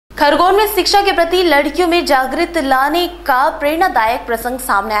खरगोन में शिक्षा के प्रति लड़कियों में जागृति लाने का प्रेरणादायक प्रसंग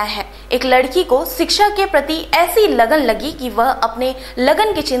सामने आया है। एक लड़की को शिक्षा के प्रति ऐसी लगन लगी कि वह अपने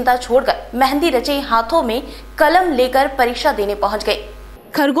लगन की चिंता छोड़कर मेहंदी रचे हाथों में कलम लेकर परीक्षा देने पहुंच गई।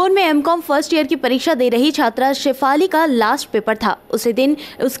 खरगोन में एमकॉम फर्स्ट ईयर की परीक्षा दे रही छात्रा शेफाली का लास्ट पेपर था। उसी दिन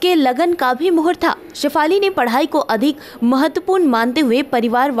उसके लगन का भी मुहूर्त था। शेफाली ने पढ़ाई को अधिक महत्वपूर्ण मानते हुए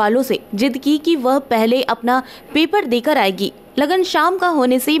परिवार वालों से जिद की कि वह पहले अपना पेपर देकर आएगी। लगन शाम का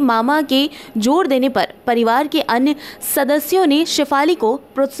होने से मामा के जोर देने पर परिवार के अन्य सदस्यों ने शेफाली को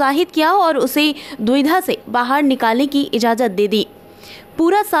प्रोत्साहित किया और उसे दुविधा से बाहर निकालने की इजाज़त दे दी।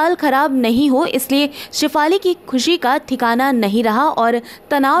 पूरा साल खराब नहीं हो इसलिए शेफाली की खुशी का ठिकाना नहीं रहा और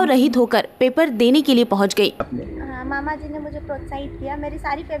तनाव रहित होकर पेपर देने के लिए पहुंच गई। हाँ, मामा जी ने मुझे प्रोत्साहित किया, मेरी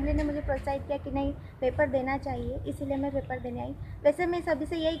सारी फैमिली ने मुझे प्रोत्साहित किया कि नहीं पेपर देना चाहिए, इसीलिए मैं पेपर देने आई। वैसे मैं सभी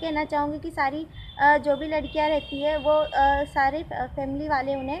से यही कहना चाहूँगी कि सारी जो भी लड़कियाँ रहती है वो सारे फैमिली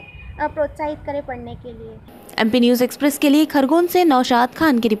वाले उन्हें प्रोत्साहित करें पढ़ने के लिए। MP न्यूज़ एक्सप्रेस के लिए खरगोन से नौशाद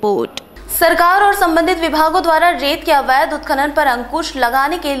खान की रिपोर्ट। सरकार और संबंधित विभागों द्वारा रेत के अवैध उत्खनन पर अंकुश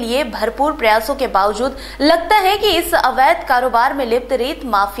लगाने के लिए भरपूर प्रयासों के बावजूद लगता है कि इस अवैध कारोबार में लिप्त रेत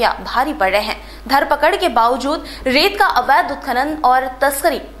माफिया भारी पड़ रहे हैं। धरपकड़ के बावजूद रेत का अवैध उत्खनन और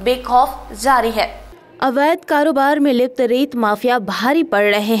तस्करी बेखौफ जारी है। अवैध कारोबार में लिप्त रेत माफिया भारी पड़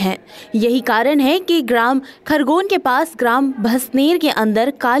रहे हैं। यही कारण है कि ग्राम खरगोन के पास ग्राम भसनेर के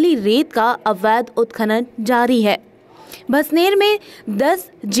अंदर काली रेत का अवैध उत्खनन जारी है। भसनेर में 10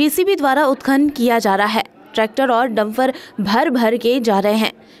 JCB द्वारा उत्खनन किया जा रहा है। ट्रैक्टर और डंपर भर भर के जा रहे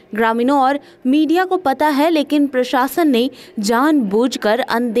हैं। ग्रामीणों और मीडिया को पता है, लेकिन प्रशासन ने जानबूझकर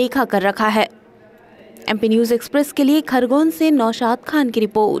अनदेखा कर रखा है। MP न्यूज़ एक्सप्रेस के लिए खरगोन से नौशाद खान की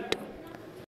रिपोर्ट।